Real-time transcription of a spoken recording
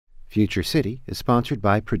Future City is sponsored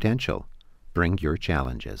by Prudential. Bring your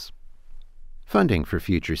challenges. Funding for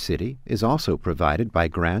Future City is also provided by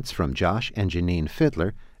grants from Josh and Janine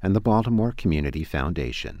Fiddler and the Baltimore Community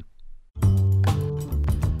Foundation.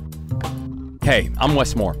 Hey, I'm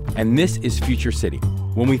Wes Moore, and this is Future City.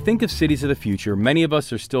 When we think of cities of the future, many of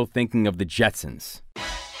us are still thinking of the Jetsons.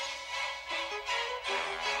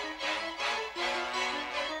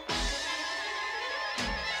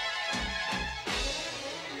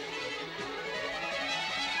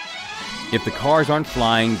 If the cars aren't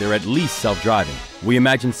flying, they're at least self-driving. We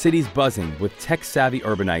imagine cities buzzing with tech-savvy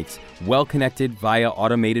urbanites, well-connected via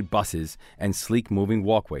automated buses and sleek moving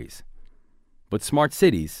walkways. But smart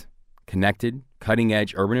cities, connected,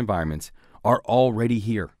 cutting-edge urban environments, are already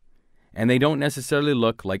here, and they don't necessarily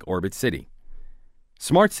look like Orbit City.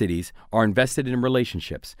 Smart cities are invested in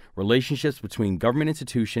relationships between government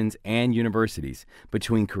institutions and universities,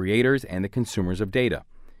 between creators and the consumers of data.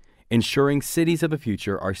 Ensuring cities of the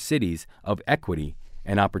future are cities of equity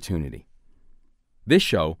and opportunity. This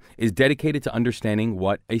show is dedicated to understanding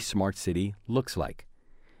what a smart city looks like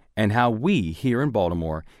and how we here in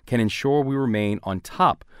Baltimore can ensure we remain on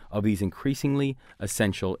top of these increasingly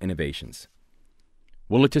essential innovations.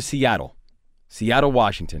 We'll look to Seattle,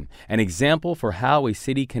 Washington, an example for how a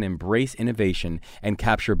city can embrace innovation and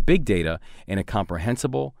capture big data in a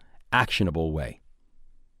comprehensible, actionable way.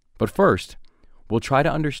 But first, we'll try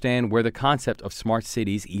to understand where the concept of smart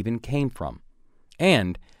cities even came from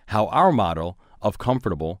and how our model of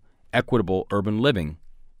comfortable, equitable urban living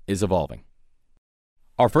is evolving.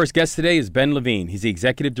 Our first guest today is Ben Levine. He's the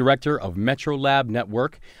executive director of Metro Lab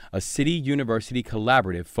Network, a city-university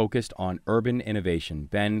collaborative focused on urban innovation.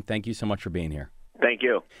 Ben, thank you so much for being here. Thank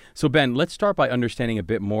you. So, Ben, let's start by understanding a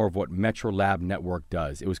bit more of what Metro Lab Network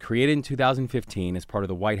does. It was created in 2015 as part of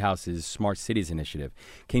the White House's Smart Cities Initiative.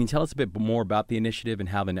 Can you tell us a bit more about the initiative and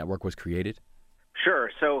how the network was created?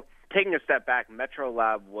 Sure. So, taking a step back, Metro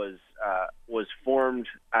Lab was formed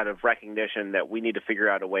out of recognition that we need to figure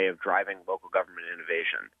out a way of driving local government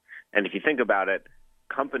innovation. And if you think about it,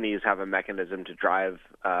 companies have a mechanism to drive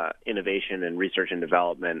innovation and research and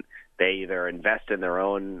development. They either invest in their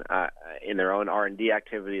own R&D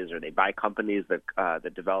activities, or they buy companies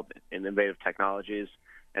that develop innovative technologies.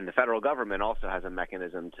 And the federal government also has a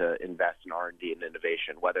mechanism to invest in R&D and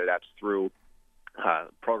innovation, whether that's through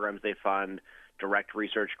programs they fund, direct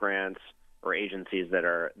research grants, or agencies that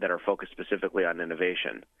are focused specifically on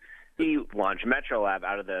innovation. We launched Metro Lab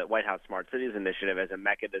out of the White House Smart Cities Initiative as a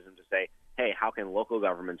mechanism to say, hey, how can local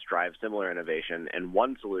governments drive similar innovation? And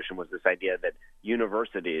one solution was this idea that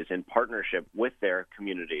universities, in partnership with their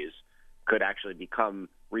communities, could actually become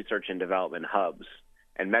research and development hubs.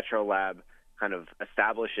 And Metro Lab kind of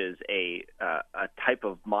establishes a type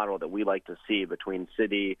of model that we like to see between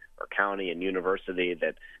city or county and university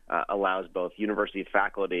that allows both university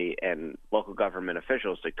faculty and local government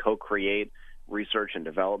officials to co-create research and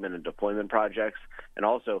development and deployment projects, and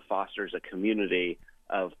also fosters a community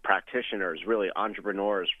of practitioners, really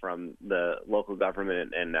entrepreneurs from the local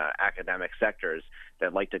government and academic sectors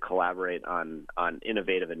that like to collaborate on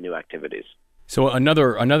innovative and new activities. So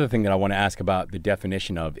another thing that I want to ask about the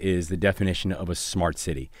definition of is the definition of a smart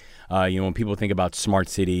city. When people think about smart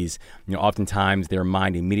cities, oftentimes their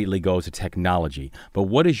mind immediately goes to technology. But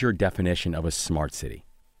what is your definition of a smart city?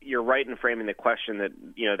 You're right in framing the question that,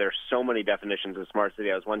 there's so many definitions of smart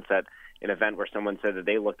city. I was once at an event where someone said that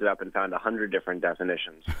they looked it up and found 100 different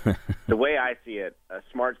definitions. The way I see it, a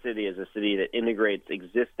smart city is a city that integrates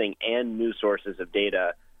existing and new sources of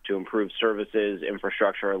data to improve services,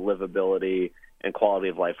 infrastructure, livability, and quality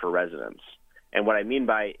of life for residents. And what I mean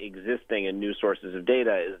by existing and new sources of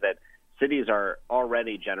data is that cities are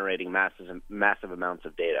already generating massive amounts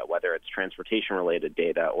of data, whether it's transportation-related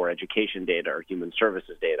data or education data or human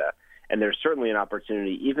services data. And there's certainly an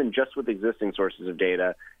opportunity, even just with existing sources of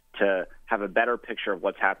data, to have a better picture of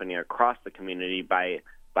what's happening across the community by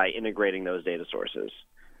integrating those data sources.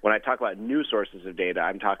 When I talk about new sources of data,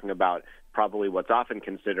 I'm talking about probably what's often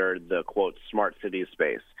considered the, quote, smart city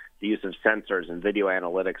space, the use of sensors and video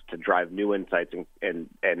analytics to drive new insights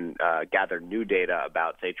and gather new data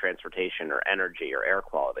about, say, transportation or energy or air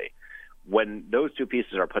quality. When those two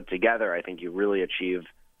pieces are put together, I think you really achieve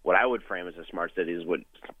what I would frame as a smart city,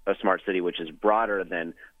 which is broader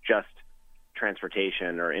than just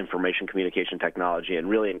transportation or information communication technology, and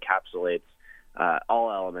really encapsulates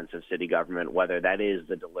all elements of city government, whether that is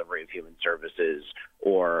the delivery of human services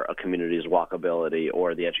or a community's walkability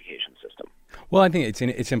or the education system. Well, I think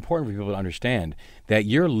it's important for people to understand that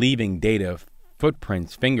you're leaving data,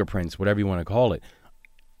 footprints, fingerprints, whatever you want to call it,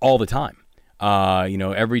 all the time.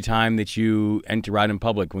 Every time that you enter out in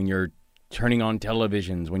public, when you're turning on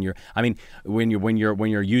televisions, when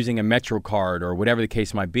you're using a Metro card or whatever the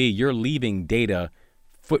case might be, you're leaving data,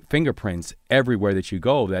 fingerprints everywhere that you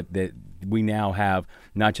go that we now have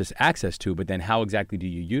not just access to, but then how exactly do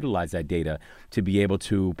you utilize that data to be able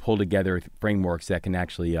to pull together frameworks that can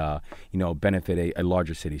actually, benefit a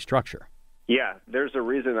larger city structure? Yeah, there's a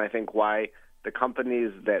reason, I think, why the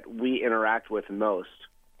companies that we interact with most,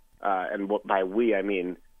 and by we, I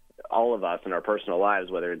mean all of us in our personal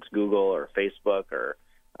lives, whether it's Google or Facebook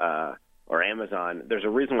or Amazon, there's a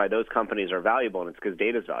reason why those companies are valuable, and it's because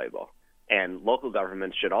data is valuable. And local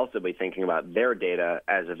governments should also be thinking about their data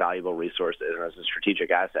as a valuable resource and as a strategic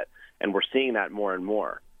asset. And we're seeing that more and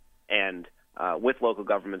more. And with local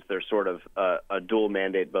governments, there's sort of a dual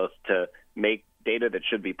mandate, both to make data that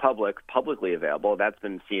should be publicly available. That's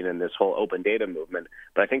been seen in this whole open data movement.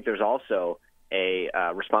 But I think there's also a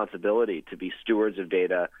responsibility to be stewards of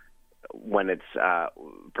data when it's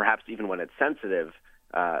perhaps even when it's sensitive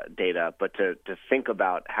data, but to think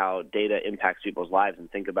about how data impacts people's lives and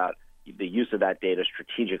think about the use of that data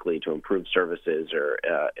strategically to improve services or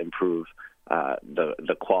improve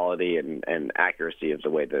the quality and accuracy of the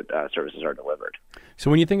way that services are delivered. So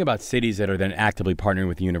when you think about cities that are then actively partnering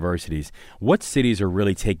with universities, what cities are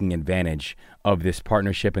really taking advantage of this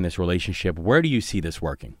partnership and this relationship? Where do you see this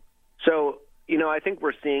working? So, I think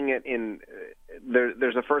we're seeing it in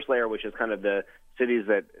there's a first layer, which is kind of the cities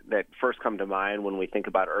that first come to mind when we think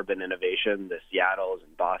about urban innovation, the Seattles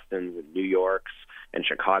and Bostons and New Yorks and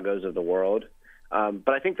Chicagos of the world. But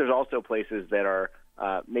I think there's also places that are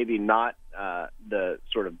maybe not the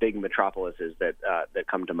sort of big metropolises that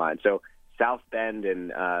come to mind. So South Bend and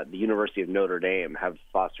the University of Notre Dame have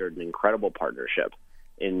fostered an incredible partnership,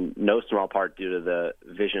 in no small part due to the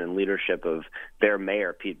vision and leadership of their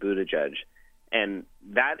mayor, Pete Buttigieg. And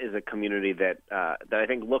that is a community that I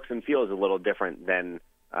think looks and feels a little different than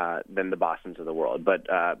the Bostons of the world. But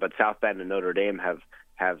South Bend and Notre Dame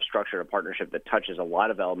have structured a partnership that touches a lot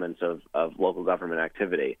of elements of local government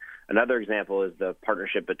activity. Another example is the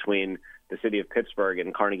partnership between the city of Pittsburgh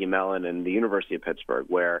and Carnegie Mellon and the University of Pittsburgh,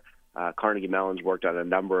 where Carnegie Mellon's worked on a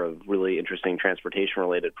number of really interesting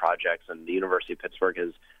transportation-related projects, and the University of Pittsburgh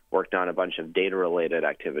has worked on a bunch of data-related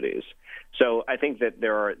activities. So I think that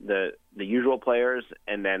there are the usual players,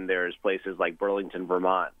 and then there's places like Burlington,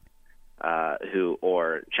 Vermont,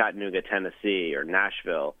 or Chattanooga, Tennessee, or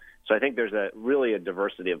Nashville. So I think there's really a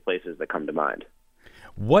diversity of places that come to mind.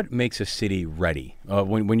 What makes a city ready?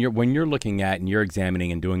 When you're looking at and you're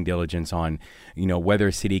examining and doing diligence on, whether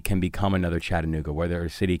a city can become another Chattanooga, whether a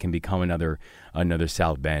city can become another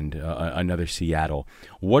South Bend, another Seattle,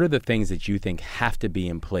 what are the things that you think have to be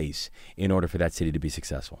in place in order for that city to be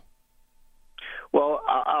successful? Well,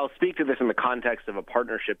 I'll speak to this in the context of a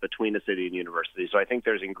partnership between a city and university. So I think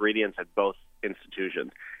there's ingredients at both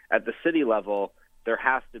institutions. At the city level, there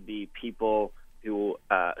has to be people who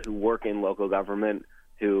work in local government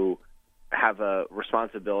who have a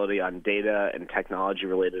responsibility on data and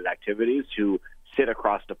technology-related activities, who sit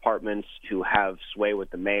across departments, who have sway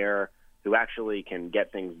with the mayor, who actually can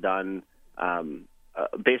get things done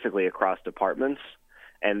basically across departments.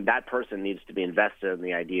 And that person needs to be invested in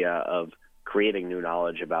the idea of creating new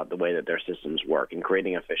knowledge about the way that their systems work and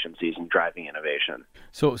creating efficiencies and driving innovation.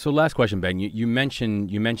 So last question, Ben. You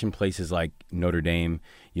mentioned places like Notre Dame.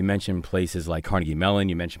 You mentioned places like Carnegie Mellon.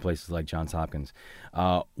 You mentioned places like Johns Hopkins.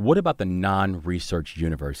 What about the non-research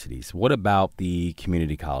universities? What about the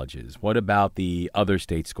community colleges? What about the other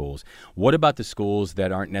state schools? What about the schools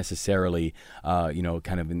that aren't necessarily,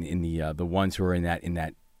 kind of in the ones who are in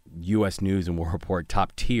that U.S. News and World Report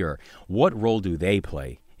top tier? What role do they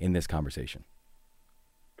play in this conversation?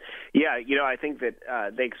 Yeah, I think that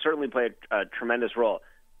they certainly play a tremendous role.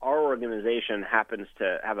 Our organization happens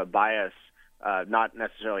to have a bias, not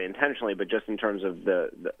necessarily intentionally, but just in terms of the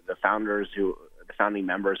founders, the founding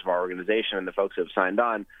members of our organization and the folks who have signed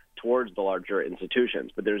on towards the larger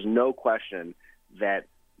institutions. But there's no question that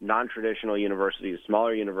non-traditional universities,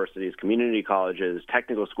 smaller universities, community colleges,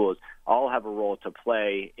 technical schools, all have a role to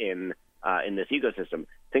play in this ecosystem.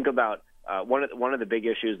 Think about one of the big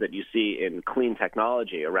issues that you see in clean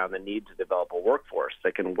technology around the need to develop a workforce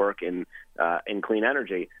that can work in clean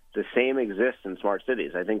energy. The same exists in smart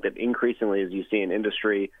cities. I think that increasingly, as you see an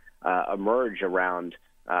industry emerge around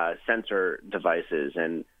sensor devices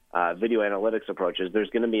and video analytics approaches, there's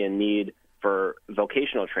going to be a need for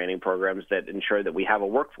vocational training programs that ensure that we have a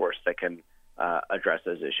workforce that can address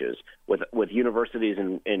those issues. With universities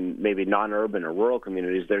in maybe non-urban or rural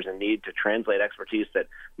communities, there's a need to translate expertise that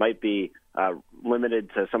might be limited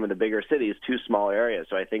to some of the bigger cities to small areas.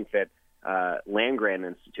 So I think that land-grant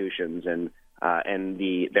institutions and and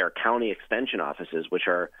their county extension offices, which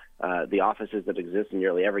are the offices that exist in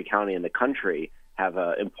nearly every county in the country, have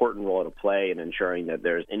an important role to play in ensuring that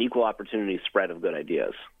there's an equal opportunity spread of good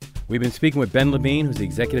ideas. We've been speaking with Ben Levine, who's the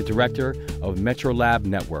Executive Director of Metro Lab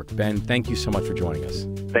Network. Ben, thank you so much for joining us.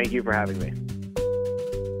 Thank you for having me.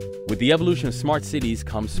 With the evolution of smart cities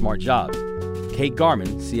comes smart jobs. Kate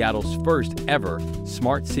Garman, Seattle's first ever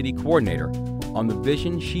Smart City Coordinator, on the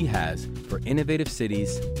vision she has for innovative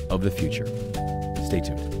cities of the future. Stay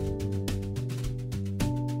tuned.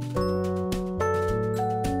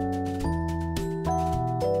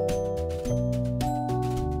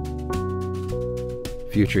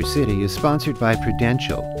 Future City is sponsored by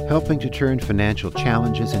Prudential, helping to turn financial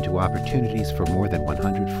challenges into opportunities for more than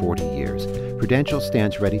 140 years. Prudential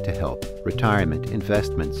stands ready to help. Retirement,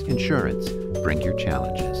 investments, insurance. Bring your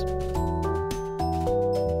challenges.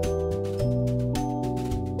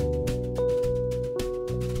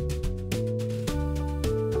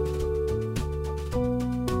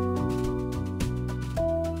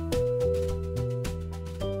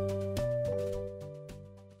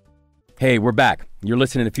 Hey, we're back. You're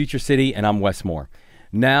listening to Future City, and I'm Wes Moore.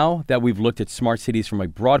 Now that we've looked at smart cities from a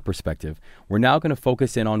broad perspective, we're now going to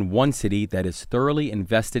focus in on one city that is thoroughly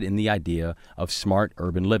invested in the idea of smart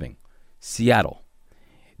urban living, Seattle.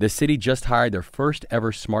 The city just hired their first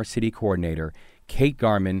ever smart city coordinator, Kate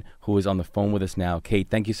Garman, who is on the phone with us now. Kate,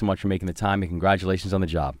 thank you so much for making the time, and congratulations on the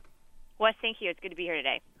job. Wes, thank you. It's good to be here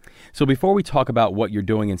today. So before we talk about what you're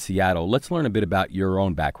doing in Seattle, let's learn a bit about your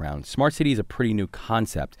own background. Smart City is a pretty new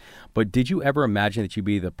concept, but did you ever imagine that you'd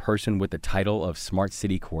be the person with the title of Smart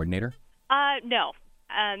City Coordinator? No.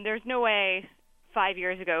 There's no way 5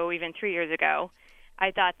 years ago, even 3 years ago,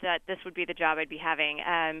 I thought that this would be the job I'd be having.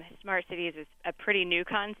 Smart Cities is a pretty new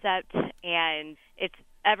concept, and it's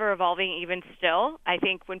ever evolving even still. I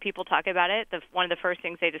think when people talk about it, one of the first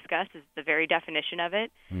things they discuss is the very definition of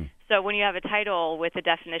it. So when you have a title with a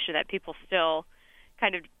definition that people still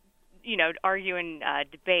kind of, argue and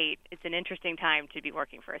debate, it's an interesting time to be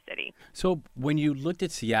working for a city. So when you looked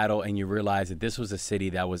at Seattle and you realized that this was a city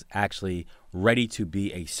that was actually ready to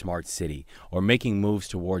be a smart city or making moves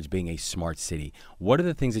towards being a smart city, what are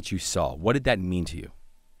the things that you saw? What did that mean to you?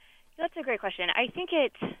 That's a great question. I think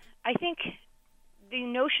the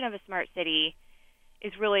notion of a smart city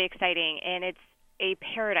is really exciting, and it's a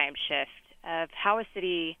paradigm shift of how a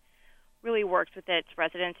city really works with its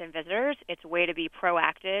residents and visitors. It's a way to be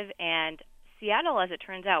proactive, and Seattle, as it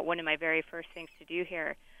turns out, one of my very first things to do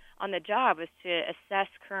here on the job was to assess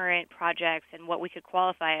current projects and what we could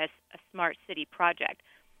qualify as a smart city project.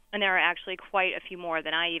 And there are actually quite a few more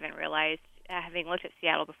than I even realized, having looked at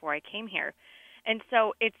Seattle before I came here. And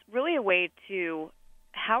so it's really a way to,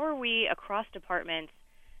 how are we across departments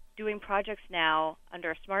doing projects now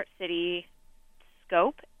under a smart city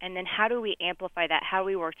scope, and then how do we amplify that? How do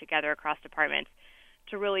we work together across departments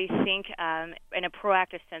to really think in a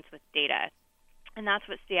proactive sense with data? And that's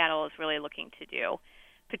what Seattle is really looking to do,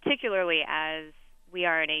 particularly as we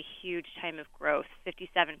are in a huge time of growth.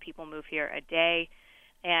 57 people move here a day,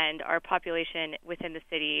 and our population within the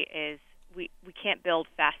city is, we can't build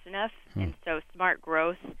fast enough, and so smart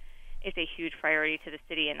growth is a huge priority to the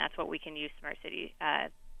city, and that's what we can use smart city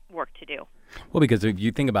work to do. Well, because if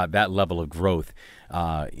you think about that level of growth,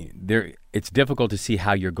 it's difficult to see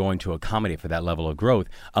how you're going to accommodate for that level of growth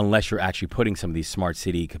unless you're actually putting some of these smart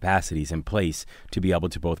city capacities in place to be able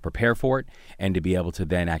to both prepare for it and to be able to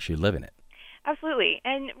then actually live in it. Absolutely.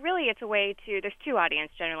 And really it's a way to, there's two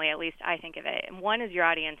audiences generally, at least I think of it. And one is your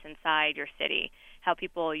audience inside your city, how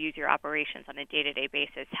people use your operations on a day-to-day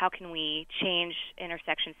basis. How can we change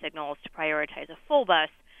intersection signals to prioritize a full bus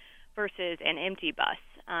versus an empty bus?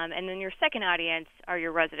 And then your second audience are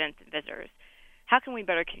your residents and visitors. How can we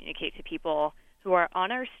better communicate to people who are on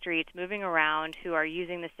our streets, moving around, who are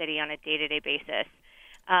using the city on a day-to-day basis?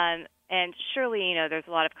 And surely, there's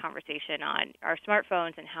a lot of conversation on our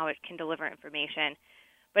smartphones and how it can deliver information.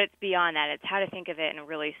 But it's beyond that. It's how to think of it in a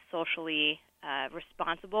really socially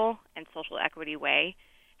responsible and social equity way.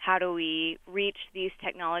 How do we reach these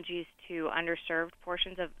technologies to underserved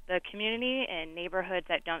portions of the community and neighborhoods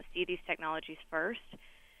that don't see these technologies first,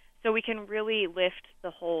 so we can really lift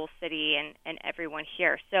the whole city and everyone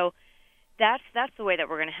here. So that's the way that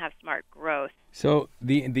we're going to have smart growth. So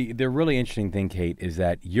the really interesting thing, Kate, is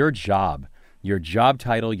that your job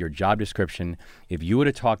title, your job description, if you would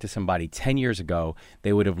have talked to somebody 10 years ago,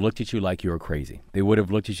 they would have looked at you like you were crazy. They would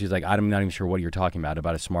have looked at you like, I'm not even sure what you're talking about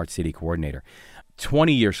a smart city coordinator.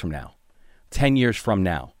 20 years from now, 10 years from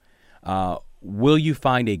now, will you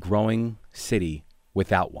find a growing city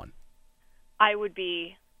without one? I would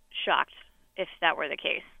be shocked if that were the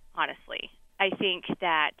case, honestly. I think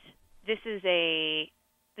that this is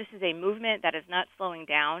a movement that is not slowing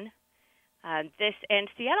down. And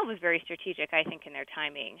Seattle was very strategic, I think, in their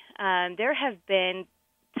timing. There have been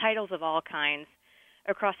titles of all kinds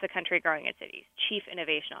across the country growing at cities: chief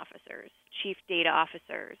innovation officers, chief data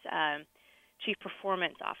officers, chief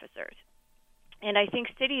performance officers. And I think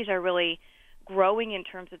cities are really growing in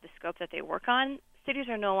terms of the scope that they work on. Cities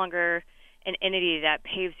are no longer an entity that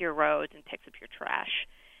paves your roads and picks up your trash.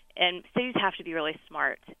 And cities have to be really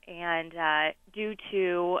smart. And due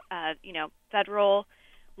to federal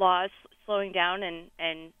laws slowing down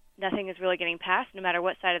and nothing is really getting passed, no matter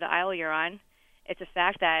what side of the aisle you're on, it's a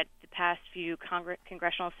fact that the past few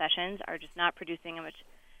congressional sessions are just not producing much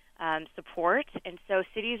support. And so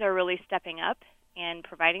cities are really stepping up and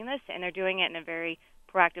providing this, and they're doing it in a very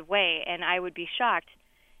proactive way. And I would be shocked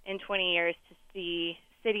in 20 years to see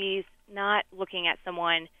cities not looking at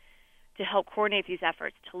someone to help coordinate these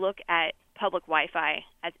efforts, to look at public Wi-Fi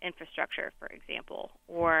as infrastructure, for example,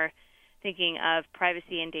 or thinking of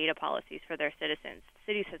privacy and data policies for their citizens.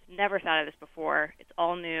 Cities have never thought of this before. It's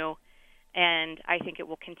all new, and I think it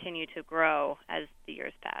will continue to grow as the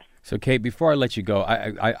years pass. So, Kate, before I let you go,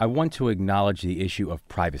 I want to acknowledge the issue of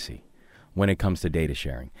privacy when it comes to data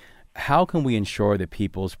sharing. How can we ensure that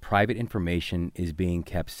people's private information is being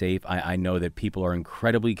kept safe? I know that people are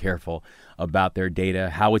incredibly careful about their data,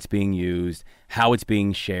 how it's being used, how it's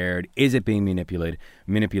being shared, is it being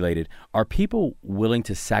manipulated? Are people willing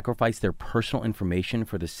to sacrifice their personal information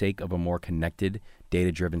for the sake of a more connected,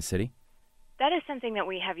 data-driven city? That is something that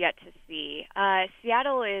we have yet to see.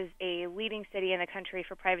 Seattle is a leading city in the country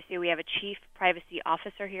for privacy. We have a chief privacy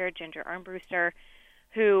officer here, Ginger Armbruster,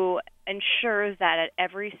 who ensures that at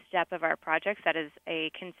every step of our projects that is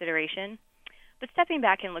a consideration. But stepping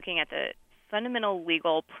back and looking at the fundamental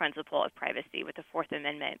legal principle of privacy with the Fourth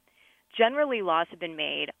Amendment, generally laws have been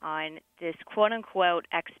made on this quote-unquote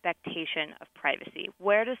expectation of privacy.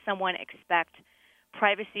 Where does someone expect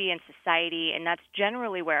privacy in society? And that's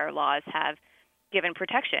generally where our laws have given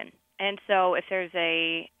protection. And so if there's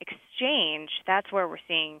a exchange, that's where we're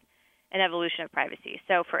seeing an evolution of privacy.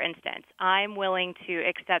 So, for instance, I'm willing to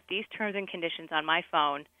accept these terms and conditions on my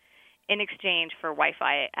phone in exchange for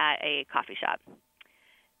Wi-Fi at a coffee shop.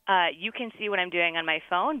 You can see what I'm doing on my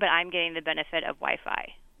phone, but I'm getting the benefit of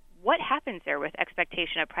Wi-Fi. What happens there with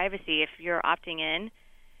expectation of privacy if you're opting in?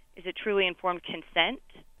 Is it truly informed consent?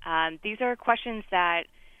 These are questions that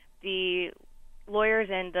the lawyers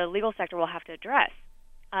and the legal sector will have to address.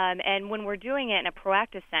 And when we're doing it in a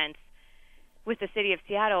proactive sense, with the city of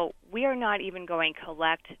Seattle, we are not even going to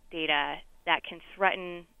collect data that can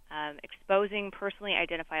threaten exposing personally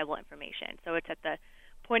identifiable information. So it's at the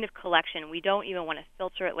point of collection. We don't even want to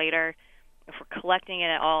filter it later. If we're collecting it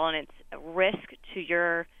at all and it's a risk to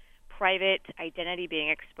your private identity being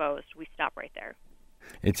exposed, we stop right there.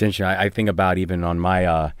 It's interesting. I think about even on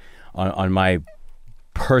my on my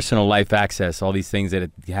personal life access, all these things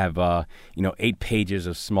that have 8 pages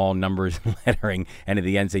of small numbers and lettering, and at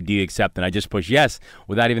the end say, "Do you accept?" And I just push yes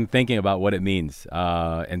without even thinking about what it means.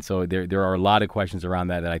 And so there are a lot of questions around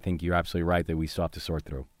that I think you're absolutely right that we still have to sort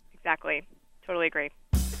through. Exactly. Totally agree.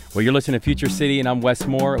 Well, you're listening to Future City, and I'm Wes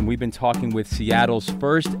Moore, and we've been talking with Seattle's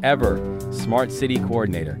first ever Smart City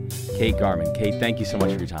Coordinator, Kate Garman. Kate, thank you so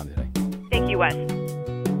much for your time today. Thank you, Wes.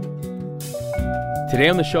 Today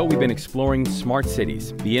on the show, we've been exploring smart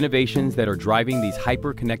cities, the innovations that are driving these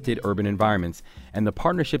hyper-connected urban environments, and the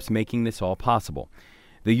partnerships making this all possible.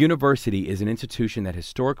 The university is an institution that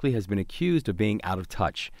historically has been accused of being out of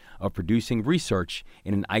touch, of producing research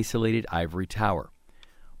in an isolated ivory tower.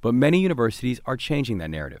 But many universities are changing that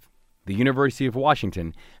narrative. The University of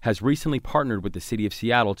Washington has recently partnered with the city of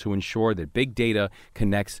Seattle to ensure that big data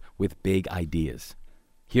connects with big ideas.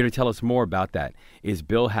 Here to tell us more about that is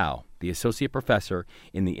Bill Howe, the Associate Professor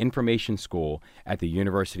in the Information School at the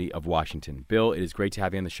University of Washington. Bill, it is great to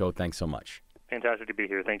have you on the show. Thanks so much. Fantastic to be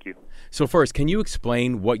here. Thank you. So first, can you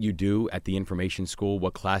explain what you do at the Information School,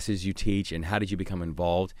 what classes you teach, and how did you become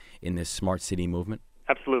involved in this smart city movement?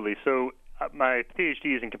 Absolutely. So my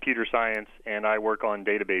PhD is in computer science, and I work on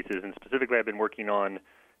databases, and specifically I've been working on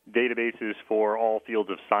databases for all fields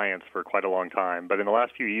of science for quite a long time. But in the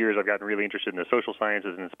last few years, I've gotten really interested in the social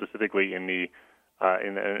sciences and specifically in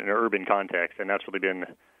an urban context, and that's really been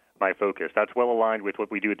my focus. That's well aligned with what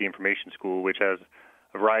we do at the Information School, which has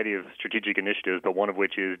a variety of strategic initiatives, but one of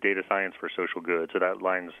which is data science for social good. So that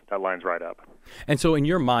lines right up. And so in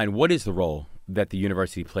your mind, what is the role that the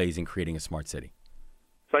university plays in creating a smart city?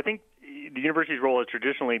 So I think the university's role has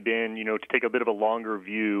traditionally been, to take a bit of a longer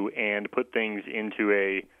view and put things into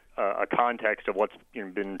a context of what's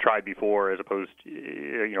been tried before, as opposed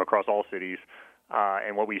to, across all cities,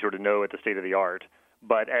 and what we sort of know at the state of the art.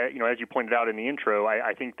 But as you pointed out in the intro,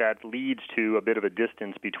 I think that leads to a bit of a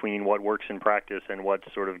distance between what works in practice and what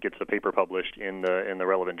sort of gets a paper published in the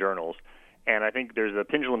relevant journals. And I think there's a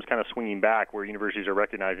pendulum's kind of swinging back where universities are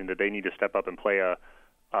recognizing that they need to step up and play a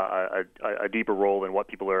deeper role in what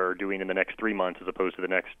people are doing in the next 3 months as opposed to the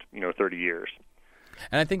next 30 years.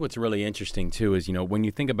 And I think what's really interesting, too, is, when you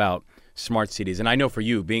think about smart cities, and I know for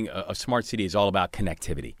you, being a smart city is all about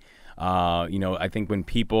connectivity. I think when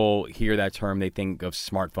people hear that term, they think of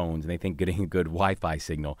smartphones and they think getting a good Wi-Fi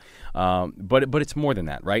signal. But it's more than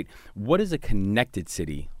that, right? What does a connected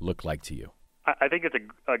city look like to you? I think it's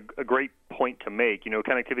a great point to make.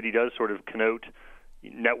 Connectivity does sort of connote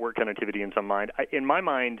network connectivity in some mind. In my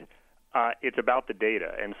mind, it's about the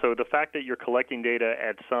data. And so the fact that you're collecting data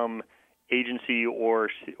at some agency or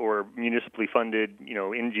municipally funded,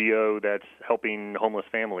 NGO that's helping homeless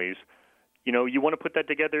families, you want to put that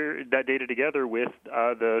data together with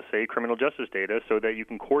the, say, criminal justice data so that you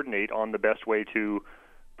can coordinate on the best way to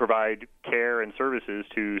provide care and services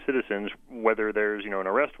to citizens, whether there's, an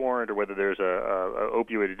arrest warrant or whether there's a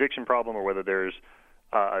opioid addiction problem or whether there's,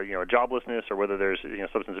 joblessness or whether there's,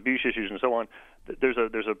 substance abuse issues and so on. There's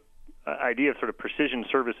a idea of sort of precision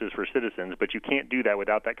services for citizens, but you can't do that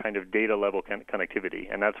without that kind of data level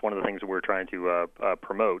connectivity. And that's one of the things that we're trying to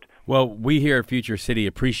promote. Well, we here at Future City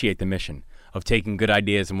appreciate the mission of taking good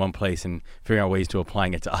ideas in one place and figuring out ways to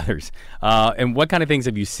applying it to others. And what kind of things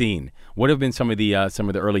have you seen? What have been some of the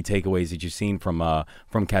early takeaways that you've seen from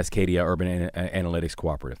Cascadia Urban Analytics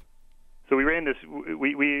Cooperative? So we ran this.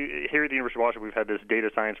 We here at the University of Washington, we've had this data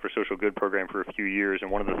science for social good program for a few years, and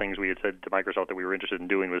one of the things we had said to Microsoft that we were interested in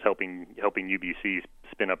doing was helping UBC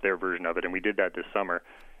spin up their version of it, and we did that this summer.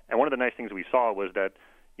 And one of the nice things we saw was that,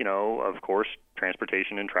 of course,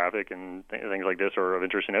 transportation and traffic and things like this are of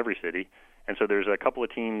interest in every city. And so there's a couple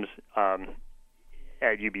of teams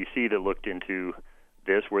at UBC that looked into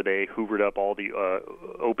this, where they hoovered up all the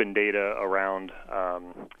open data around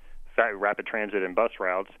rapid transit and bus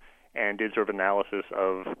routes and did sort of analysis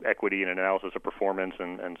of equity and an analysis of performance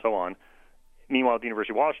and so on. Meanwhile, at the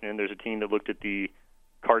University of Washington, there's a team that looked at the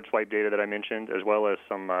card swipe data that I mentioned, as well as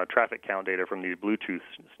some traffic count data from these Bluetooth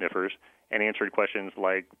sniffers, and answered questions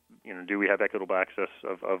like, do we have equitable access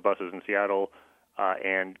of buses in Seattle,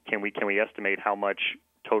 and can we estimate how much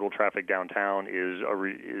total traffic downtown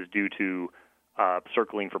is due to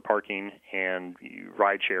circling for parking and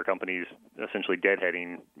rideshare companies essentially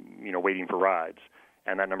deadheading, waiting for rides.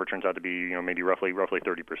 And that number turns out to be, maybe roughly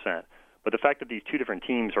 30%. But the fact that these two different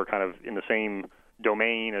teams are kind of in the same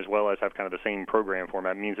domain as well as have kind of the same program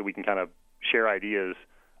format means that we can kind of share ideas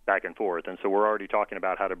back and forth. And so we're already talking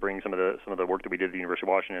about how to bring some of the work that we did at the University of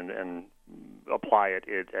Washington and apply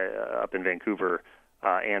it up in Vancouver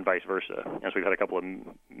and vice versa. And so we've had a couple of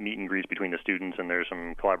meet and greets between the students, and there's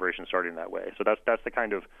some collaboration starting that way. So that's the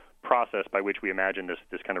kind of process by which we imagine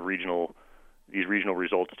this kind of these regional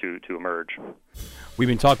results to emerge. We've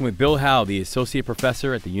been talking with Bill Howe, the Associate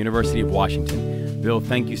Professor at the University of Washington. Bill,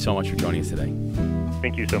 thank you so much for joining us today.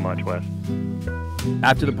 Thank you so much, Wes.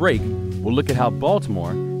 After the break, we'll look at how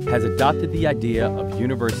Baltimore has adopted the idea of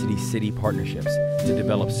university-city partnerships to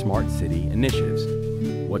develop smart city initiatives,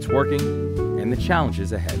 what's working, and the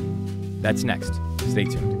challenges ahead. That's next. Stay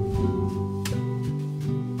tuned.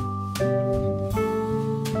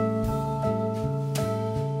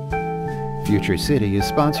 Future City is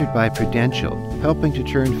sponsored by Prudential, helping to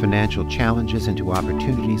turn financial challenges into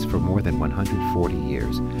opportunities for more than 140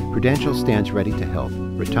 years. Prudential stands ready to help.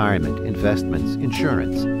 Retirement, investments,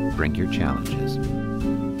 insurance. Bring your challenges.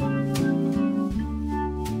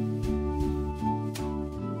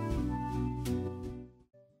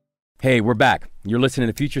 Hey, we're back. You're listening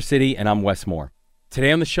to Future City, and I'm Wes Moore.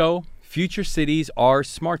 Today on the show, future cities are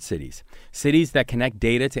smart cities, cities that connect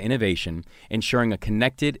data to innovation, ensuring a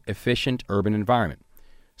connected, efficient urban environment.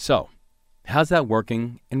 So, how's that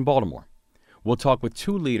working in Baltimore? We'll talk with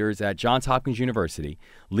two leaders at Johns Hopkins University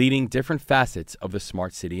leading different facets of the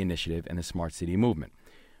Smart City Initiative and the Smart City Movement.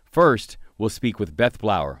 First, we'll speak with Beth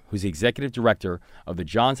Blauer, who's the Executive Director of the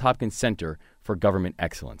Johns Hopkins Center for Government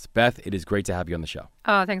Excellence. Beth, it is great to have you on the show.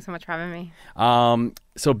 Oh, thanks so much for having me.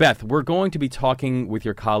 So, Beth, we're going to be talking with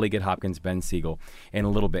your colleague at Hopkins, Ben Siegel, in a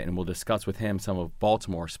little bit, and we'll discuss with him some of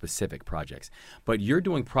Baltimore-specific projects. But you're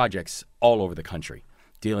doing projects all over the country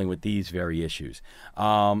dealing with these very issues.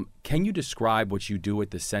 Can you describe what you do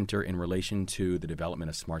at the center in relation to the development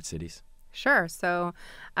of smart cities? Sure. So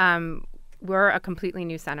we're a completely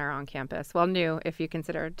new center on campus. Well, new if you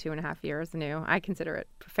consider 2.5 years new. I consider it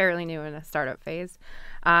fairly new in a startup phase.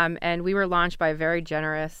 And we were launched by a very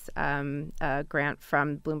generous grant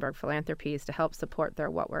from Bloomberg Philanthropies to help support their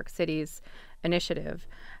What Works Cities initiative.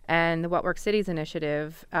 And the What Works Cities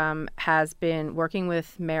initiative has been working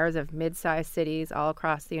with mayors of mid-sized cities all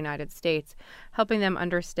across the United States, helping them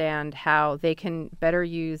understand how they can better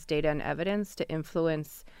use data and evidence to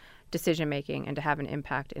influence decision-making and to have an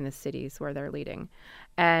impact in the cities where they're leading.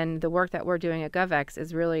 And the work that we're doing at GovX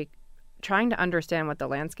is really trying to understand what the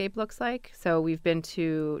landscape looks like. So we've been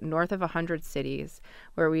to north of 100 cities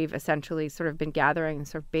where we've essentially sort of been gathering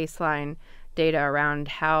sort of baseline data around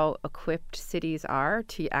how equipped cities are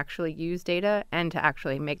to actually use data and to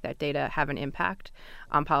actually make that data have an impact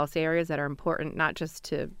on policy areas that are important not just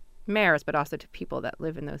to mayors but also to people that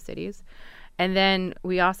live in those cities. And then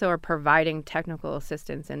we also are providing technical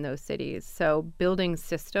assistance in those cities. So building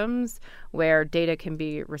systems where data can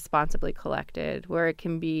be responsibly collected, where it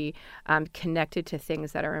can be connected to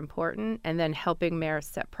things that are important, and then helping mayors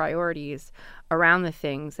set priorities around the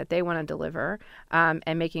things that they want to deliver,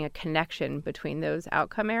 and making a connection between those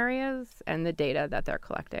outcome areas and the data that they're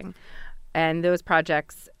collecting. And those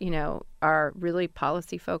projects, are really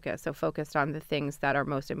policy focused, so focused on the things that are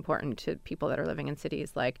most important to people that are living in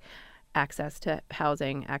cities, like access to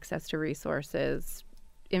housing, access to resources,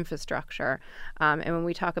 infrastructure. And when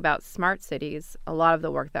we talk about smart cities, a lot of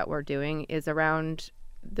the work that we're doing is around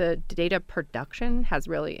the data production has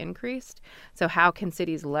really increased. So how can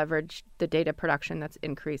cities leverage the data production that's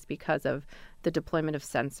increased because of the deployment of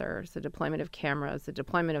sensors, the deployment of cameras, the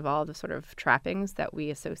deployment of all the sort of trappings that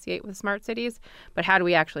we associate with smart cities? But how do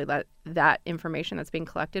we actually let that information that's being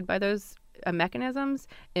collected by those mechanisms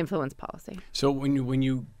influence policy? So when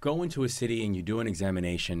you go into a city and you do an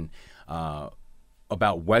examination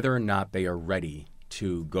about whether or not they are ready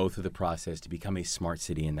to go through the process to become a smart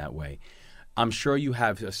city in that way, I'm sure you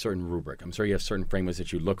have a certain rubric. I'm sure you have certain frameworks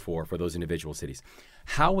that you look for those individual cities.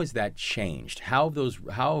 How has that changed? How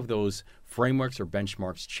have those frameworks or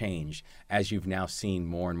benchmarks changed as you've now seen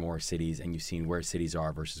more and more cities and you've seen where cities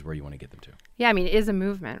are versus where you want to get them to? Yeah, I mean, it is a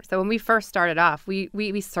movement. So when we first started off,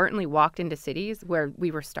 we certainly walked into cities where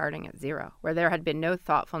we were starting at zero, where there had been no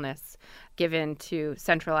thoughtfulness given to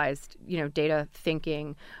centralized, data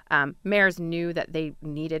thinking. Mayors knew that they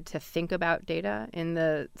needed to think about data in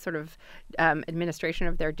the sort of administration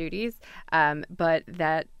of their duties, but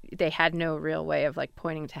that they had no real way of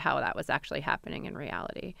pointing to how that was actually happening in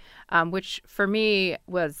reality, which for me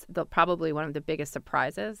was probably one of the biggest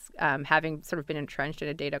surprises. Having sort of been entrenched in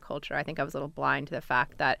a data culture, I think I was a little blind to the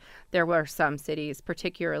fact that there were some cities,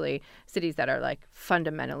 particularly cities that are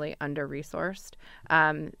fundamentally under-resourced,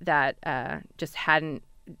 that just hadn't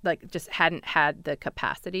had the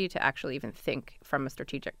capacity to actually even think from a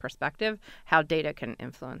strategic perspective how data can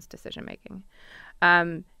influence decision making.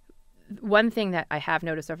 One thing that I have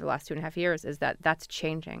noticed over the last 2.5 years is that that's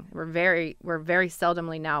changing. We're very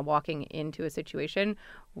seldomly now walking into a situation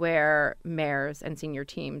where mayors and senior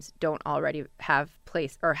teams don't already have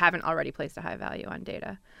placed or haven't already placed a high value on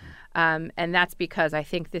data. And that's because I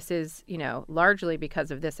think this is, largely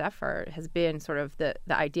because of this effort has been sort of the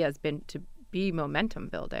idea has been to be momentum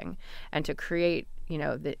building and to create,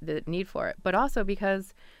 the need for it. But also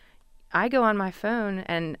because I go on my phone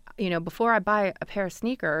and, before I buy a pair of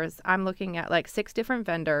sneakers, I'm looking at 6 different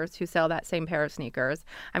vendors who sell that same pair of sneakers.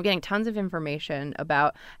 I'm getting tons of information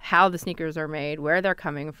about how the sneakers are made, where they're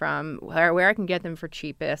coming from, where I can get them for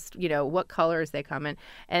cheapest, what colors they come in.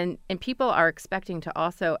 And people are expecting to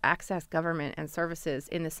also access government and services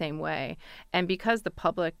in the same way. And because the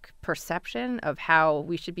public perception of how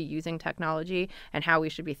we should be using technology and how we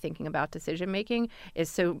should be thinking about decision making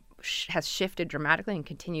has shifted dramatically and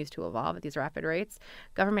continues to evolve at these rapid rates,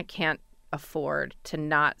 government can't afford to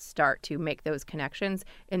not start to make those connections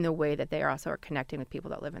in the way that they also are connecting with people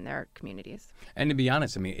that live in their communities. And to be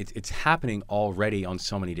honest, it's happening already on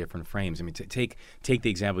so many different frames. Take the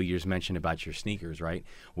example you just mentioned about your sneakers, right?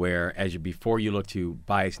 Where before you look to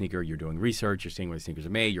buy a sneaker, you're doing research, you're seeing where the sneakers are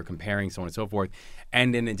made, you're comparing, so on and so forth.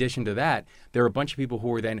 And in addition to that, there are a bunch of people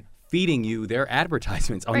who are then feeding you their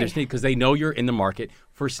advertisements on their sneakers because they know you're in the market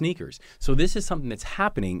for sneakers. So this is something that's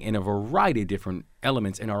happening in a variety of different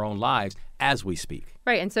elements in our own lives as we speak.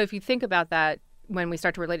 Right. And so if you think about that, when we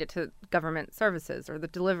start to relate it to government services or the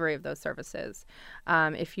delivery of those services,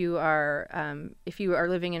 if you are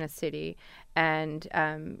living in a city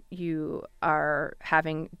and you are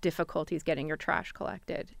having difficulties getting your trash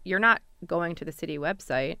collected, you're not going to the city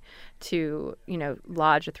website to,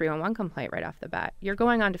 lodge a 311 complaint right off the bat. You're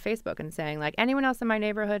going onto Facebook and saying, like, anyone else in my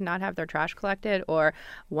neighborhood not have their trash collected, or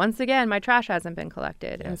once again, my trash hasn't been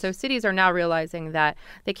collected. Yes. And so cities are now realizing that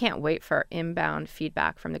they can't wait for inbound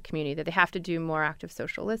feedback from the community, that they have to do more active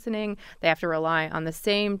social listening. They have to rely on the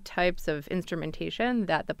same types of instrumentation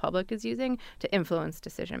that the public is using to influence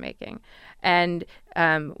decision making. And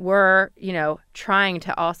we're, trying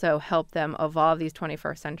to also help them evolve these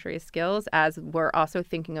 21st century skills, as we're also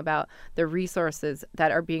thinking about the resources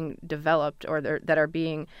that are being developed or that are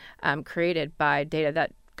being created by data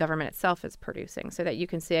that government itself is producing, so that you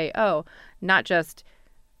can say, oh, not just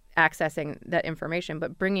accessing that information,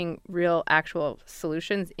 but bringing real actual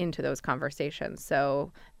solutions into those conversations.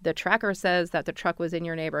 So the tracker says that the truck was in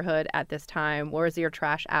your neighborhood at this time. Where's your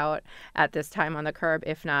trash out at this time on the curb?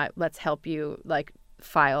 If not, let's help you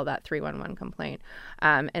file that 311 complaint.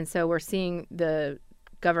 And so we're seeing the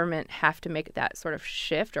government have to make that sort of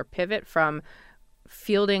shift or pivot from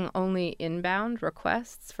fielding only inbound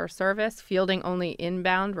requests for service, fielding only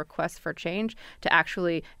inbound requests for change, to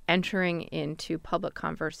actually entering into public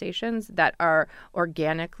conversations that are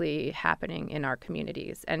organically happening in our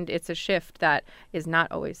communities. And it's a shift that is not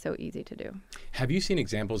always so easy to do. Have you seen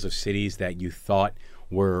examples of cities that you thought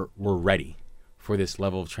were ready for this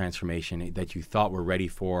level of transformation, that you thought were ready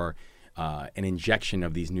for an injection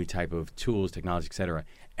of these new type of tools, technology, et cetera,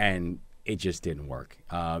 and it just didn't work?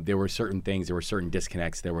 There were certain things, there were certain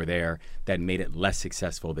disconnects that were there that made it less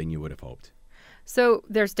successful than you would have hoped. So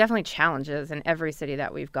there's definitely challenges in every city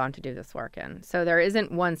that we've gone to do this work in. So there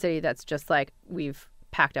isn't one city that's just like we've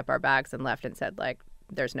packed up our bags and left and said,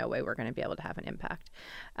 there's no way we're going to be able to have an impact.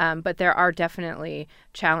 But there are definitely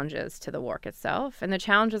challenges to the work itself. And the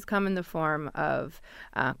challenges come in the form of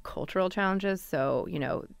cultural challenges. So,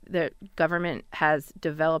 the government has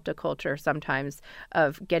developed a culture sometimes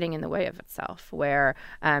of getting in the way of itself, where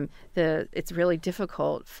it's really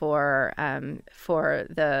difficult for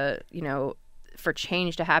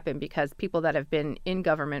change to happen, because people that have been in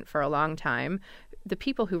government for a long time, the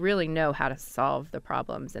people who really know how to solve the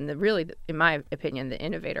problems, and in my opinion, the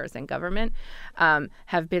innovators in government,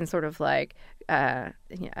 have been sort of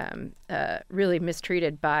really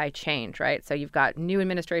mistreated by change, right? So you've got new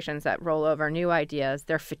administrations that roll over, new ideas,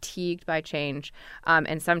 they're fatigued by change,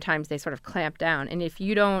 and sometimes they sort of clamp down. And if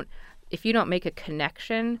you don't make a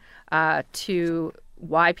connection to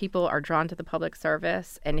why people are drawn to the public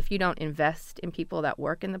service, and if you don't invest in people that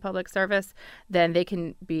work in the public service, then they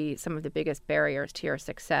can be some of the biggest barriers to your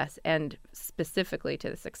success, and specifically to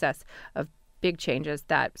the success of big changes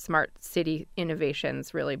that smart city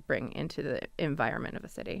innovations really bring into the environment of a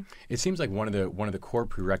city. It seems like one of the core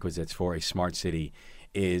prerequisites for a smart city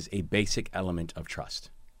is a basic element of trust.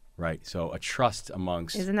 Right. So a trust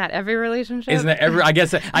amongst. Isn't that every relationship? Isn't that every? I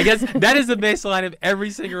guess that is the baseline of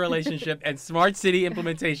every single relationship, and smart city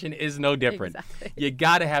implementation is no different. Exactly. You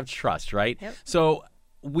got to have trust, right? Yep. So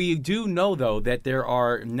we do know, though, that there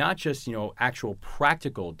are not just actual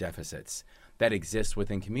practical deficits that exist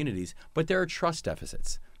within communities, but there are trust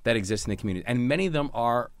deficits that exist in the community, and many of them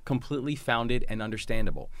are completely founded and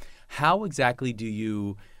understandable. How exactly do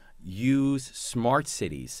you use smart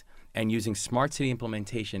cities and using smart city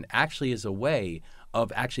implementation actually as a way of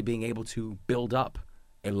actually being able to build up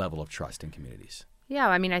a level of trust in communities? Yeah,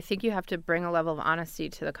 I think you have to bring a level of honesty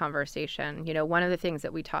to the conversation. One of the things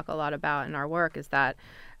that we talk a lot about in our work is that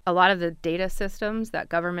a lot of the data systems that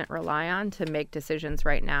government rely on to make decisions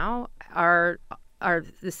right now are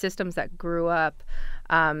the systems that grew up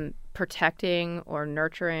protecting or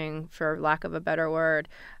nurturing, for lack of a better word,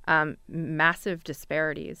 massive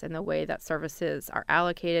disparities in the way that services are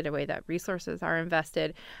allocated, the way that resources are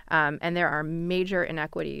invested. And there are major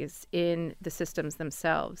inequities in the systems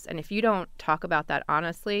themselves. And if you don't talk about that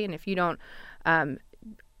honestly, and if you don't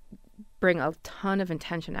bring a ton of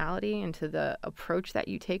intentionality into the approach that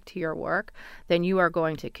you take to your work, then you are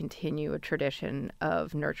going to continue a tradition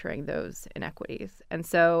of nurturing those inequities. And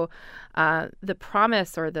so the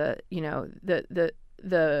promise, or the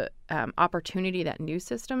opportunity that new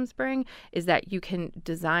systems bring, is that you can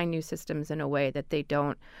design new systems in a way that they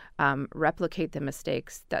don't replicate the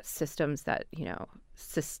mistakes that systems that,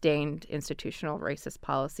 sustained institutional racist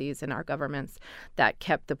policies in our governments that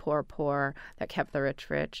kept the poor poor, that kept the rich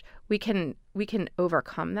rich. We can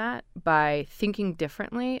overcome that by thinking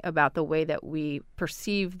differently about the way that we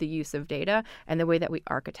perceive the use of data and the way that we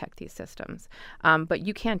architect these systems. But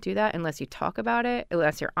you can't do that unless you talk about it,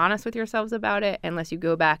 unless you're honest with yourselves about it, unless you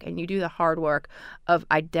go back and you do the hard work of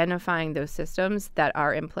identifying those systems that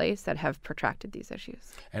are in place that have protracted these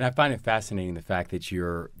issues. And I find it fascinating the fact that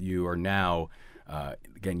you are now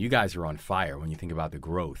again, you guys are on fire when you think about the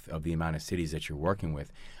growth of the amount of cities that you're working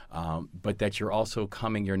with, but that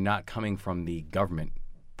you're not coming from the government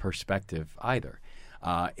perspective either.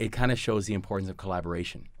 It kind of shows the importance of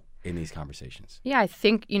collaboration in these conversations. Yeah, I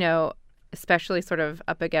think, especially sort of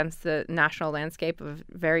up against the national landscape of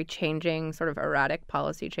very changing, sort of erratic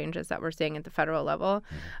policy changes that we're seeing at the federal level,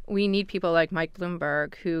 we need people like Mike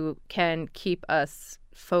Bloomberg who can keep us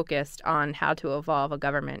focused on how to evolve a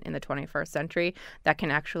government in the 21st century that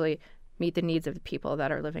can actually meet the needs of the people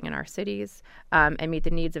that are living in our cities, and meet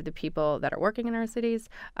the needs of the people that are working in our cities,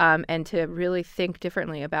 and to really think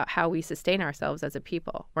differently about how we sustain ourselves as a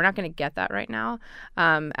people. We're not going to get that right now.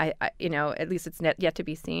 At least it's yet to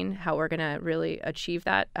be seen how we're going to really achieve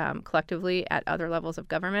that collectively at other levels of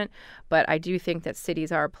government. But I do think that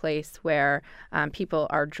cities are a place where people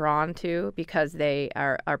are drawn to because they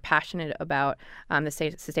are passionate about the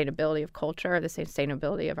sustainability of culture, the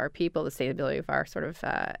sustainability of our people, the sustainability of our sort of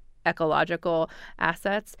ecological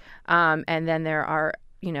assets. And then there are,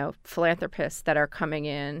 philanthropists that are coming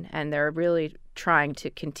in and they're really trying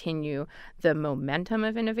to continue the momentum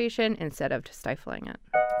of innovation instead of stifling it.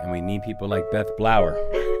 And we need people like Beth Blower.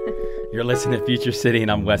 You're listening to Future City,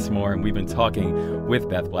 and I'm Wes Moore, and we've been talking with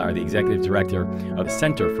Beth Blower, the Executive Director of the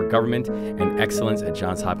Center for Government and Excellence at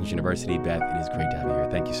Johns Hopkins University. Beth, it is great to have you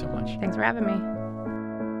here. Thank you so much. Thanks for having me.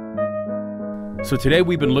 So today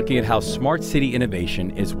we've been looking at how smart city innovation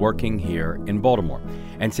is working here in Baltimore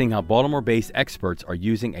and seeing how Baltimore-based experts are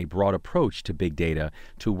using a broad approach to big data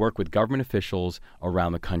to work with government officials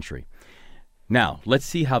around the country. Now, let's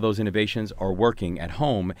see how those innovations are working at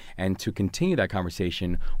home. And to continue that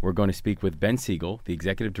conversation, we're going to speak with Ben Siegel, the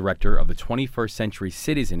Executive Director of the 21st Century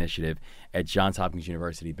Cities Initiative at Johns Hopkins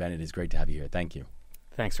University. Ben, it is great to have you here. Thank you.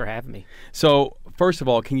 Thanks for having me. So, first of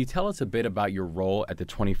all, can you tell us a bit about your role at the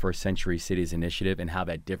 21st Century Cities Initiative and how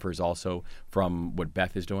that differs also from what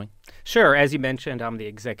Beth is doing? Sure. As you mentioned, I'm the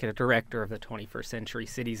Executive Director of the 21st Century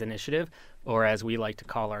Cities Initiative, or as we like to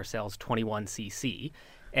call ourselves, 21CC.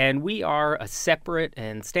 And we are a separate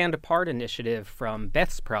and stand-apart initiative from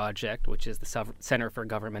Beth's project, which is the Center for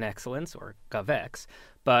Government Excellence, or GovX.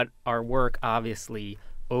 But our work obviously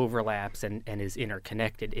overlaps and is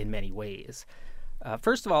interconnected in many ways.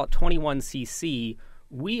 First of all, at 21CC,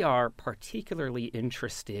 we are particularly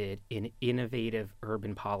interested in innovative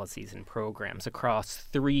urban policies and programs across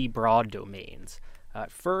three broad domains.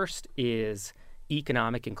 First is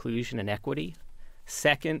economic inclusion and equity.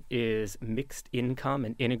 Second is mixed income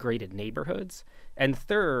and integrated neighborhoods. And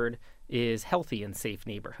third is healthy and safe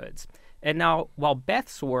neighborhoods. And now, while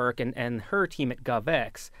Beth's work and her team at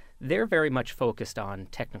GovX, they're very much focused on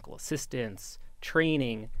technical assistance,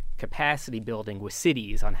 training, capacity building with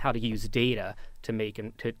cities on how to use data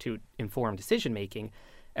to inform decision making.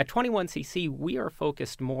 At 21CC, we are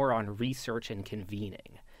focused more on research and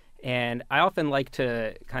convening. And I often like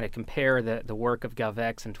to kind of compare the work of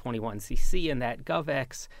GovX and 21CC in that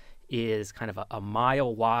GovX is kind of a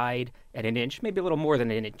mile wide and an inch, maybe a little more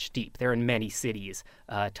than an inch deep. They're in many cities,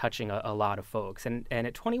 touching a lot of folks. And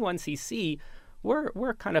at 21CC,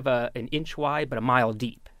 we're kind of an inch wide but a mile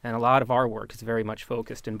deep. And a lot of our work is very much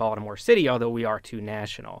focused in Baltimore City, although we are too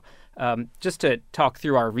national. Just to talk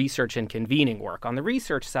through our research and convening work. On the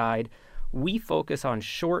research side, we focus on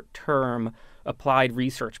short-term applied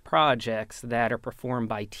research projects that are performed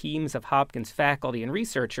by teams of Hopkins faculty and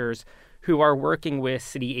researchers who are working with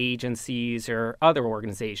city agencies or other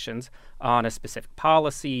organizations on a specific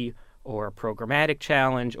policy or a programmatic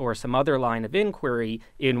challenge or some other line of inquiry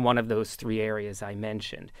in one of those three areas I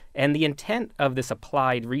mentioned. And the intent of this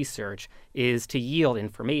applied research is to yield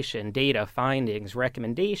information, data, findings,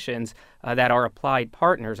 recommendations that our applied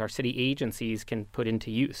partners, our city agencies, can put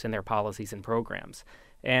into use in their policies and programs.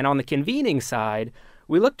 And on the convening side,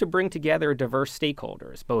 we look to bring together diverse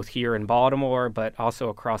stakeholders, both here in Baltimore but also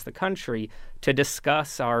across the country, to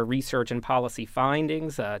discuss our research and policy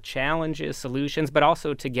findings, challenges, solutions, but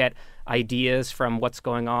also to get ideas from what's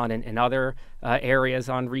going on in other areas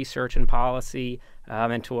on research and policy,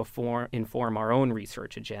 and to inform our own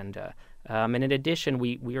research agenda. And in addition,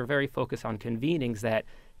 we are very focused on convenings that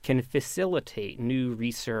can facilitate new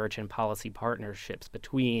research and policy partnerships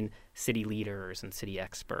between city leaders and city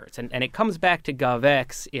experts. And it comes back to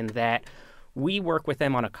GovX in that we work with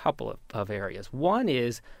them on a couple of areas. One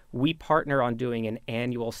is we partner on doing an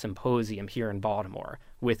annual symposium here in Baltimore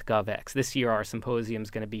with GovX. This year, our symposium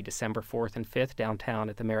is going to be December 4th and 5th downtown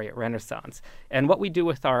at the Marriott Renaissance. And what we do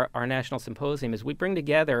with our national symposium is we bring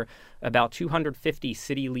together about 250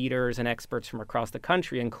 city leaders and experts from across the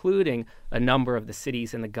country, including a number of the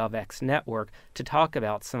cities in the GovX network, to talk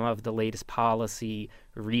about some of the latest policy,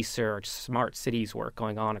 research, smart cities work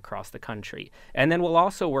going on across the country. And then we'll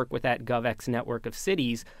also work with that GovX network of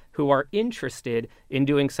cities who are interested in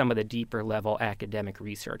doing some of the deeper level academic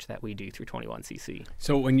research that we do through 21CC.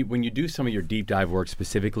 So when you do some of your deep dive work,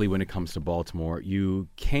 specifically when it comes to Baltimore, you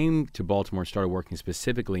came to Baltimore, started working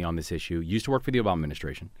specifically on this issue. You used to work for the Obama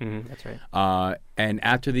administration. That's right. And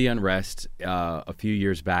after the unrest a few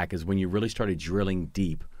years back is when you really started drilling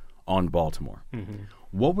deep on Baltimore.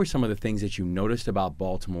 What were some of the things that you noticed about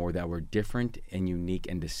Baltimore that were different and unique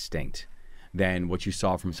and distinct than what you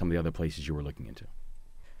saw from some of the other places you were looking into?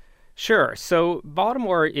 Sure. So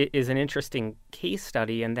Baltimore is an interesting case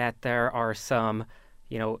study in that there are some,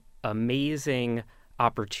 amazing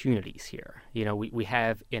opportunities here. We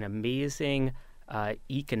have an amazing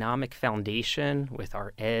economic foundation with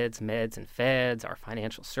our eds, meds, and feds, our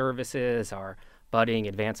financial services, our budding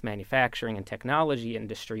advanced manufacturing and technology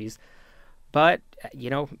industries. But,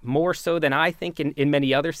 more so than I think in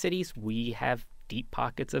many other cities, we have deep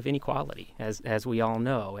pockets of inequality, as we all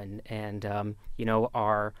know. And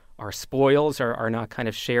our spoils are not kind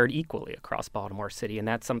of shared equally across Baltimore City. And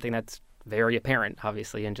that's something that's very apparent,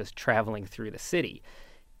 obviously, in just traveling through the city.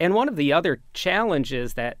 And one of the other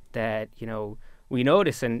challenges that we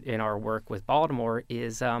notice in our work with Baltimore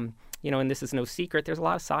is, and this is no secret, there's a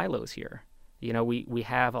lot of silos here. We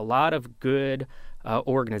have a lot of good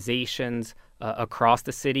organizations across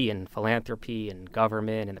the city in philanthropy and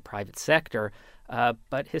government and the private sector,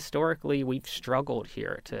 but historically we've struggled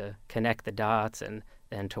here to connect the dots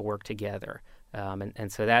and to work together.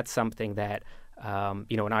 And so that's something that,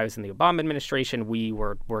 when I was in the Obama administration, we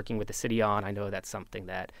were working with the city on. I know that's something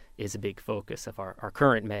that is a big focus of our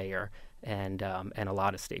current mayor and a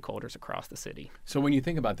lot of stakeholders across the city. So when you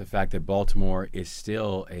think about the fact that Baltimore is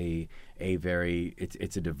still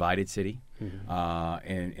it's a divided city,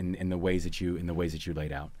 in the ways that you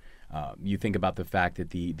laid out, you think about the fact that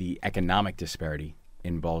the economic disparity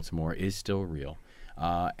in Baltimore is still real,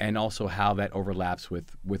 and also how that overlaps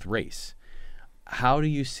with race. How do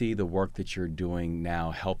you see the work that you're doing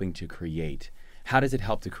now helping to create? How does it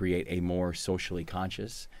help to create a more socially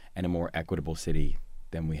conscious and a more equitable city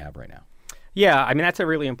than we have right now? Yeah, I mean, that's a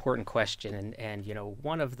really important question. And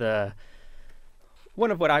one of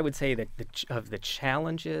what I would say that of the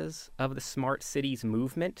challenges of the smart cities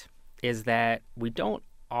movement is that we don't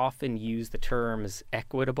often use the terms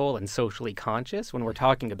equitable and socially conscious when we're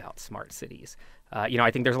talking about smart cities.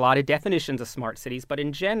 I think there's a lot of definitions of smart cities, but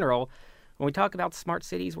in general, when we talk about smart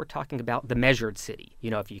cities, we're talking about the measured city.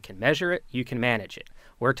 If you can measure it, you can manage it.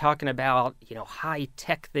 We're talking about,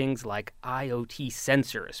 high-tech things like IoT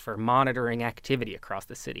sensors for monitoring activity across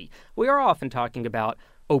the city. We are often talking about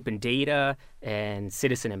open data and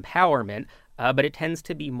citizen empowerment, but it tends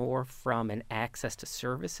to be more from an access to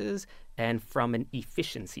services and from an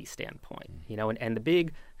efficiency standpoint. And the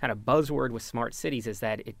big kind of buzzword with smart cities is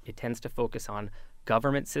that it tends to focus on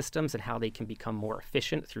government systems and how they can become more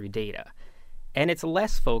efficient through data. And it's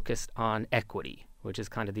less focused on equity, which is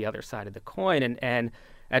kind of the other side of the coin. And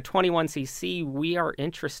at 21CC, we are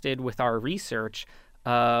interested with our research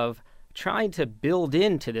of trying to build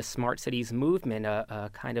into this smart cities movement a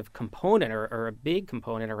kind of component or a big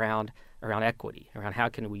component around equity, around how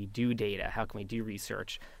can we do data, how can we do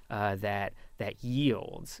research that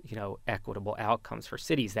yields equitable outcomes for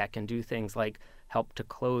cities, that can do things like help to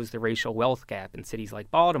close the racial wealth gap in cities like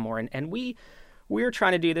Baltimore. And we're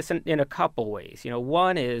trying to do this in a couple ways.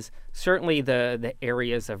 One is certainly the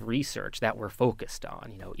areas of research that we're focused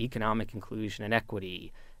on, economic inclusion and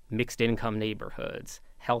equity, mixed income neighborhoods,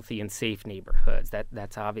 healthy and safe neighborhoods.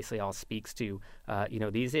 That's obviously all speaks to,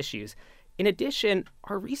 these issues. In addition,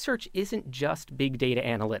 our research isn't just big data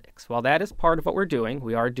analytics. While that is part of what we're doing,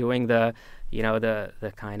 we are doing the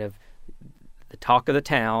kind of the talk of the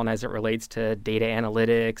town as it relates to data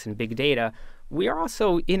analytics and big data. We are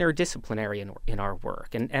also interdisciplinary in our work,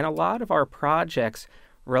 and a lot of our projects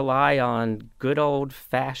rely on good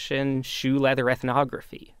old-fashioned shoe leather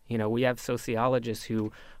ethnography. We have sociologists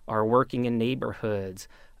who are working in neighborhoods,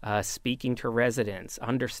 speaking to residents,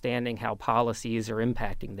 understanding how policies are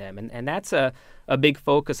impacting them, and that's a big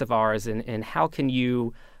focus of ours in how can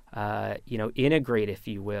you integrate, if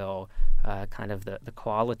you will, kind of the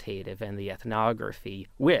qualitative and the ethnography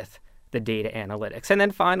with the data analytics. And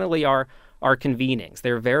then finally, our convenings.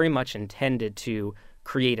 They're very much intended to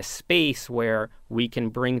create a space where we can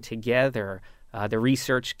bring together the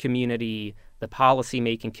research community, the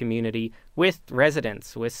policymaking community, with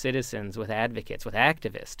residents, with citizens, with advocates, with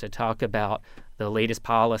activists to talk about the latest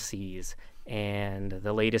policies and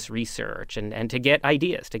the latest research and to get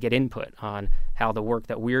ideas, to get input on how the work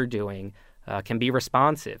that we're doing can be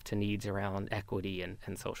responsive to needs around equity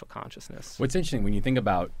and social consciousness. What's interesting when you think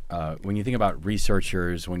about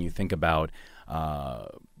researchers, when you think about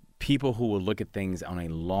people who will look at things on a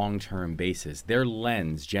long-term basis, their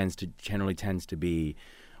lens generally tends to be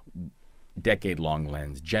decade-long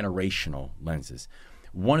lens, generational lenses.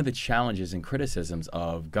 One of the challenges and criticisms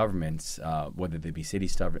of governments, whether they be city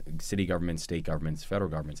governments, state governments, federal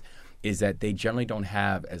governments, is that they generally don't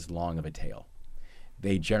have as long of a tail.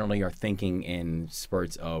 They generally are thinking in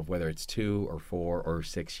spurts of whether it's 2 or 4 or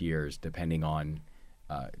 6 years, depending on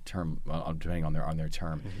their term.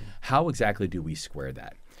 Mm-hmm. How exactly do we square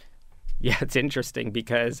that? Yeah, it's interesting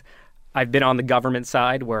because I've been on the government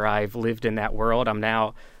side where I've lived in that world. I'm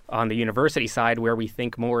now on the university side where we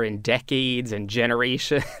think more in decades and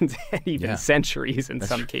generations and even centuries in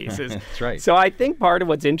some cases. That's right. So I think part of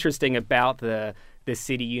what's interesting about the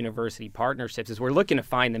city-university partnerships is we're looking to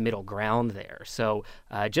find the middle ground there. So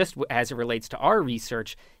just as it relates to our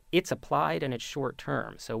research, it's applied and it's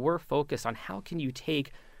short-term. So we're focused on how can you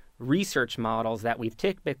take research models that we've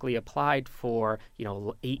typically applied for,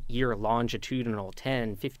 8-year longitudinal,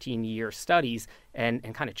 10, 15-year studies and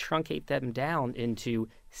kind of truncate them down into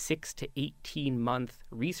 6 to 18-month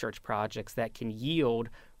research projects that can yield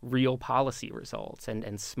real policy results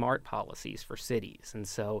and smart policies for cities. And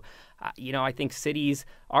so, I think cities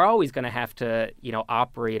are always going to have to,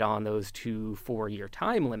 operate on those 2-4-year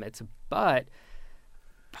time limits. But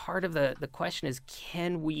part of the question is,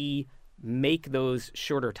 can we make those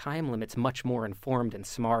shorter time limits much more informed and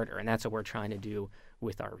smarter? And that's what we're trying to do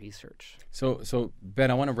with our research. So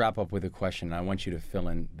Ben, I want to wrap up with a question. I want you to fill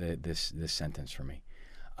in this sentence for me.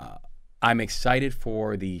 I'm excited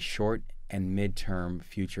for the short and midterm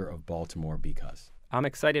future of Baltimore because? I'm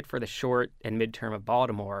excited for the short and midterm of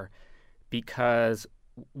Baltimore because,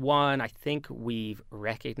 one, I think we've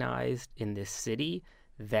recognized in this city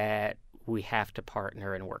that we have to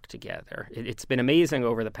partner and work together. It's been amazing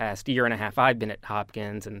over the past year and a half I've been at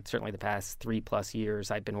Hopkins, and certainly the past 3+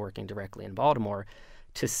 years I've been working directly in Baltimore,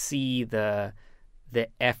 to see the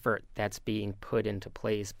effort that's being put into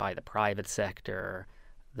place by the private sector,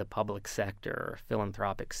 the public sector,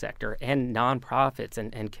 philanthropic sector, and nonprofits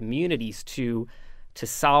and communities to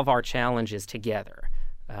solve our challenges together.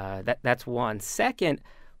 That's one. Second,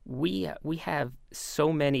 we have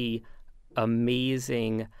so many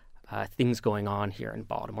amazing things going on here in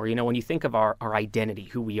Baltimore. When you think of our identity,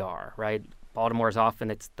 who we are, right? Baltimore is often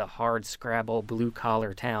it's the hard scrabble blue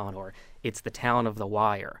collar town, or it's the town of the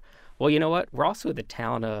wire. Well, you know what? We're also the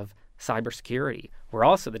town of cybersecurity. We're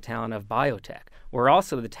also the town of biotech. We're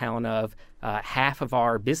also the town of half of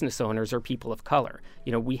our business owners are people of color.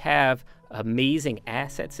 We have amazing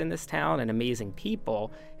assets in this town and amazing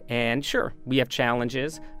people. And sure, we have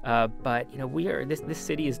challenges, but this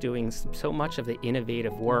city is doing so much of the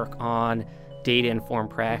innovative work on data-informed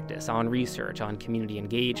practice, on research, on community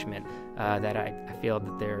engagement, that I feel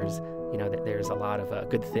that there's a lot of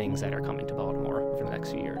good things that are coming to Baltimore over the next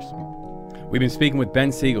few years. We've been speaking with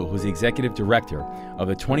Ben Siegel, who's the Executive Director of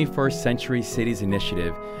the 21st Century Cities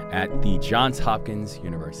Initiative at the Johns Hopkins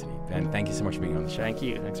University. Ben, thank you so much for being on the show. Thank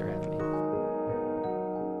you. Thanks for having me.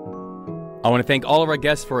 I want to thank all of our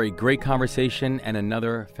guests for a great conversation and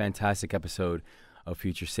another fantastic episode of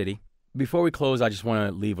Future City. Before we close, I just want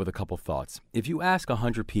to leave with a couple thoughts. If you ask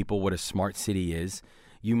 100 people what a smart city is,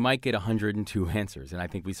 you might get 102 answers, and I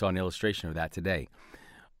think we saw an illustration of that today.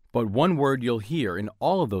 But one word you'll hear in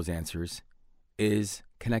all of those answers is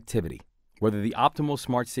connectivity. Whether the optimal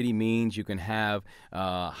smart city means you can have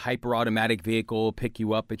a hyper-automatic vehicle pick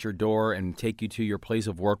you up at your door and take you to your place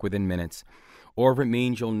of work within minutes, or if it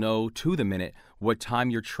means you'll know to the minute what time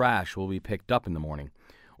your trash will be picked up in the morning,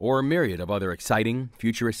 or a myriad of other exciting,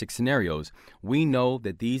 futuristic scenarios, we know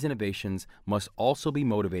that these innovations must also be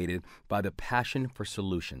motivated by the passion for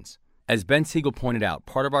solutions. As Ben Siegel pointed out,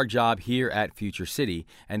 part of our job here at Future City,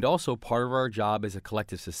 and also part of our job as a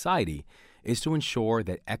collective society, is to ensure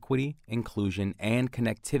that equity, inclusion, and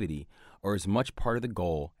connectivity are as much part of the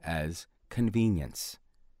goal as convenience.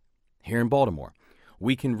 Here in Baltimore,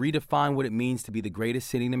 we can redefine what it means to be the greatest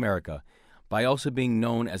city in America by also being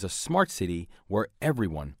known as a smart city where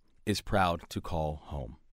everyone is proud to call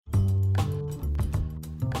home.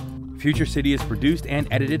 Future City is produced and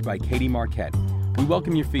edited by Katie Marquette. We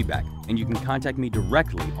welcome your feedback, and you can contact me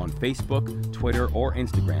directly on Facebook, Twitter, or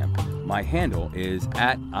Instagram. My handle is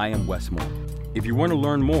 @IamWesmore. If you want to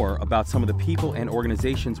learn more about some of the people and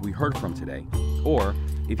organizations we heard from today, or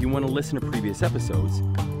if you want to listen to previous episodes,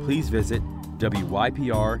 please visit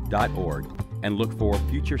wypr.org and look for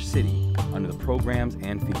Future City under the Programs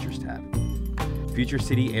and Features tab. Future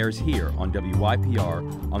City airs here on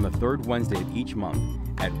WYPR on the third Wednesday of each month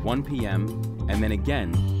at 1 p.m. and then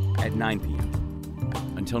again at 9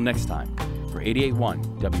 p.m. Until next time, for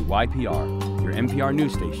 88.1 WYPR, your NPR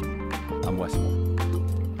news station, I'm Wes Moore.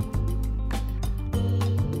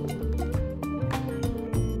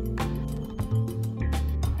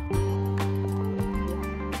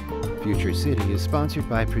 Future City is sponsored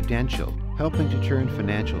by Prudential, helping to turn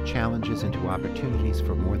financial challenges into opportunities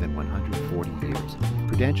for more than 140 years.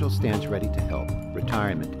 Prudential stands ready to help.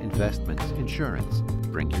 Retirement, investments, insurance.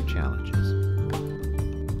 Bring your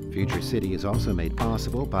challenges. Future City is also made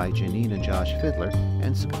possible by Janine and Josh Fidler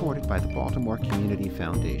and supported by the Baltimore Community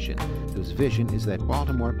Foundation, whose vision is that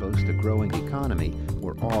Baltimore boasts a growing economy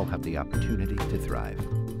where all have the opportunity to thrive.